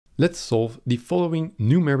Let's solve the following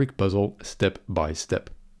numeric puzzle step by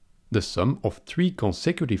step. The sum of 3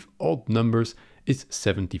 consecutive odd numbers is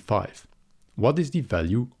 75. What is the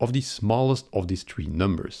value of the smallest of these 3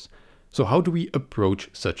 numbers? So how do we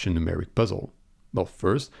approach such a numeric puzzle? Well,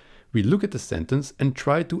 first, we look at the sentence and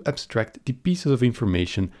try to abstract the pieces of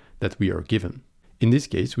information that we are given. In this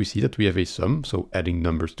case, we see that we have a sum, so adding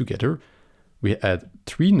numbers together. We add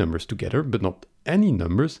 3 numbers together, but not any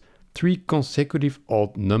numbers, 3 consecutive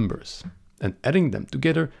odd numbers. And adding them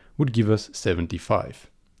together would give us 75.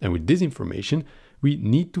 And with this information, we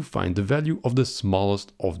need to find the value of the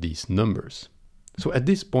smallest of these numbers. So at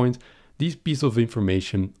this point, these pieces of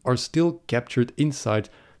information are still captured inside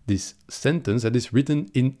this sentence that is written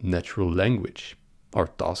in natural language. Our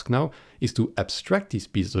task now is to abstract these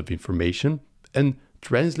pieces of information and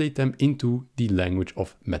translate them into the language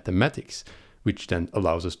of mathematics, which then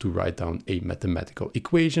allows us to write down a mathematical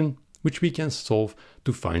equation, which we can solve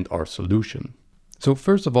to find our solution. So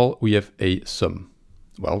first of all, we have a sum.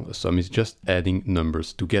 Well, a sum is just adding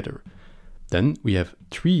numbers together. Then we have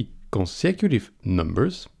 3 consecutive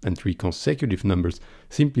numbers, and 3 consecutive numbers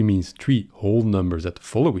simply means 3 whole numbers that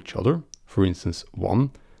follow each other. For instance,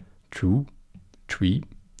 1, 2, 3,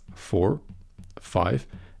 4, 5,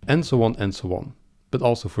 and so on and so on. But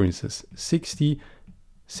also, for instance, 60,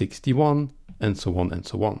 61, and so on and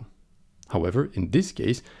so on. However, in this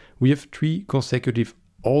case, we have 3 consecutive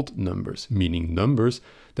odd numbers, meaning numbers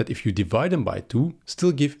that if you divide them by 2,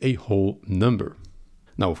 still give a whole number.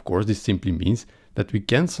 Now, of course, this simply means that we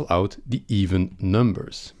cancel out the even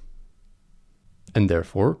numbers. And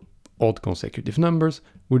therefore, odd consecutive numbers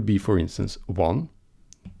would be, for instance, 1,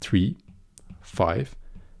 3, 5,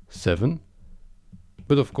 7,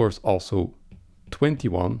 but of course also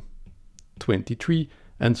 21, 23,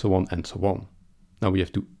 and so on and so on. Now we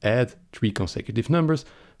have to add 3 consecutive numbers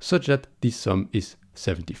such that the sum is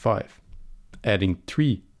 75. Adding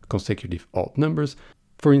 3 consecutive odd numbers,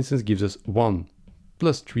 for instance, gives us 1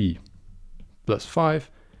 plus 3 plus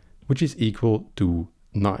 5, which is equal to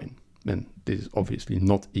 9. And this is obviously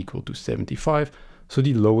not equal to 75, so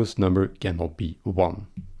the lowest number cannot be 1.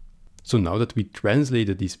 So now that we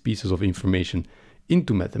translated these pieces of information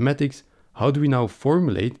into mathematics, how do we now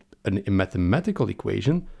formulate a mathematical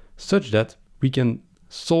equation such that we can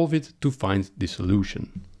solve it to find the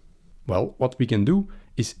solution? Well, what we can do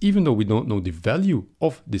is, even though we don't know the value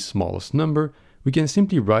of the smallest number, we can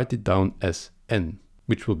simply write it down as n,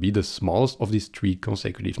 which will be the smallest of these 3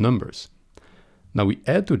 consecutive numbers. Now we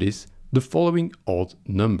add to this the following odd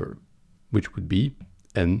number, which would be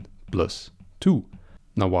n plus 2.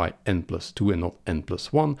 Now why n plus 2 and not n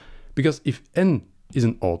plus 1? Because if n is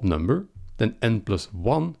an odd number, then n plus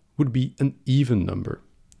 1 would be an even number.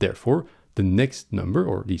 Therefore, the next number,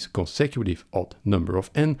 or this consecutive odd number of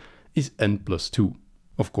n, is n plus 2.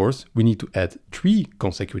 Of course, we need to add 3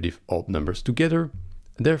 consecutive odd numbers together.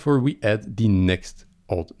 Therefore, we add the next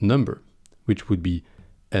odd number, which would be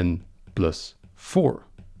n plus 4,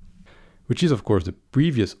 which is of course the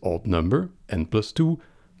previous odd number, n plus 2,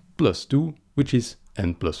 which is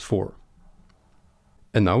n plus 4.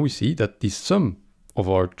 And now we see that the sum of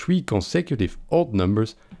our 3 consecutive odd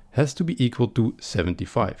numbers has to be equal to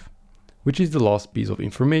 75, which is the last piece of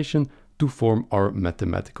information to form our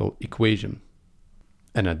mathematical equation.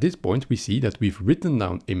 And at this point we see that we've written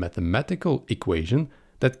down a mathematical equation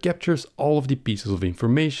that captures all of the pieces of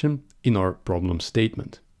information in our problem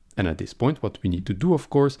statement. And at this point what we need to do, of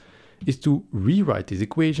course, is to rewrite this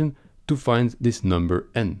equation to find this number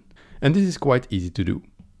n. And this is quite easy to do.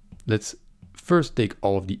 Let's first take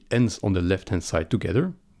all of the n's on the left hand side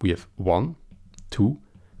together. We have 1, 2,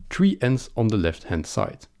 3 n's on the left hand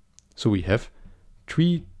side. So we have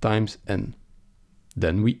 3 times n.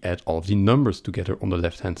 Then we add all of the numbers together on the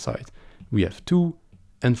left hand side. We have 2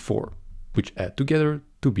 and 4, which add together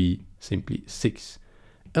to be simply 6.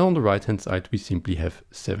 And on the right hand side we simply have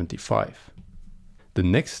 75. The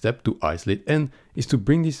next step to isolate n is to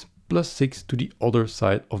bring this plus 6 to the other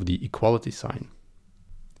side of the equality sign.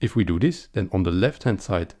 If we do this, then on the left hand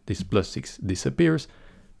side this plus 6 disappears,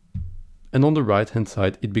 and on the right hand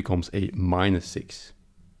side it becomes a minus 6.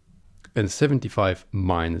 And 75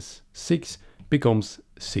 minus 6 becomes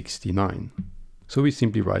 69. So we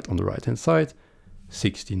simply write on the right hand side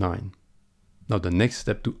 69. Now the next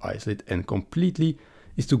step to isolate n completely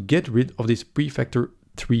is to get rid of this prefactor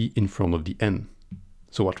 3 in front of the n.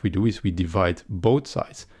 So what we do is we divide both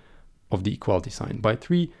sides of the equality sign by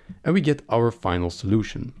 3 and we get our final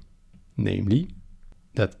solution. Namely,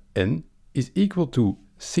 that n is equal to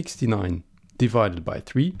 69 divided by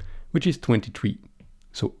 3, which is 23.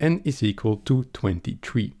 So n is equal to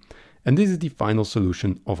 23. And this is the final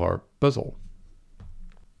solution of our puzzle.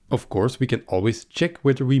 Of course, we can always check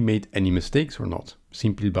whether we made any mistakes or not,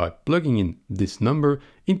 simply by plugging in this number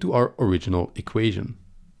into our original equation.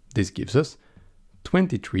 This gives us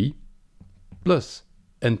 23 plus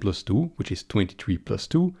n plus 2, which is 23 plus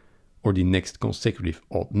 2, or the next consecutive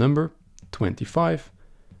odd number, 25,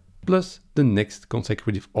 plus the next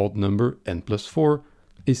consecutive odd number, n plus 4,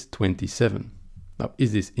 is 27. Now,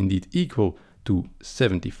 is this indeed equal to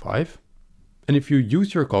 75? And if you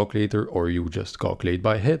use your calculator or you just calculate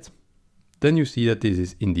by head, then you see that this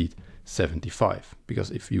is indeed 75.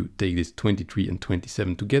 Because if you take this 23 and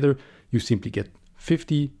 27 together, you simply get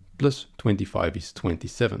 50 plus 25 is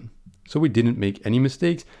 27. So we didn't make any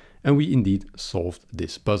mistakes and we indeed solved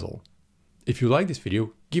this puzzle. If you like this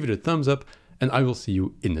video, give it a thumbs up and I will see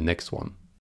you in the next one.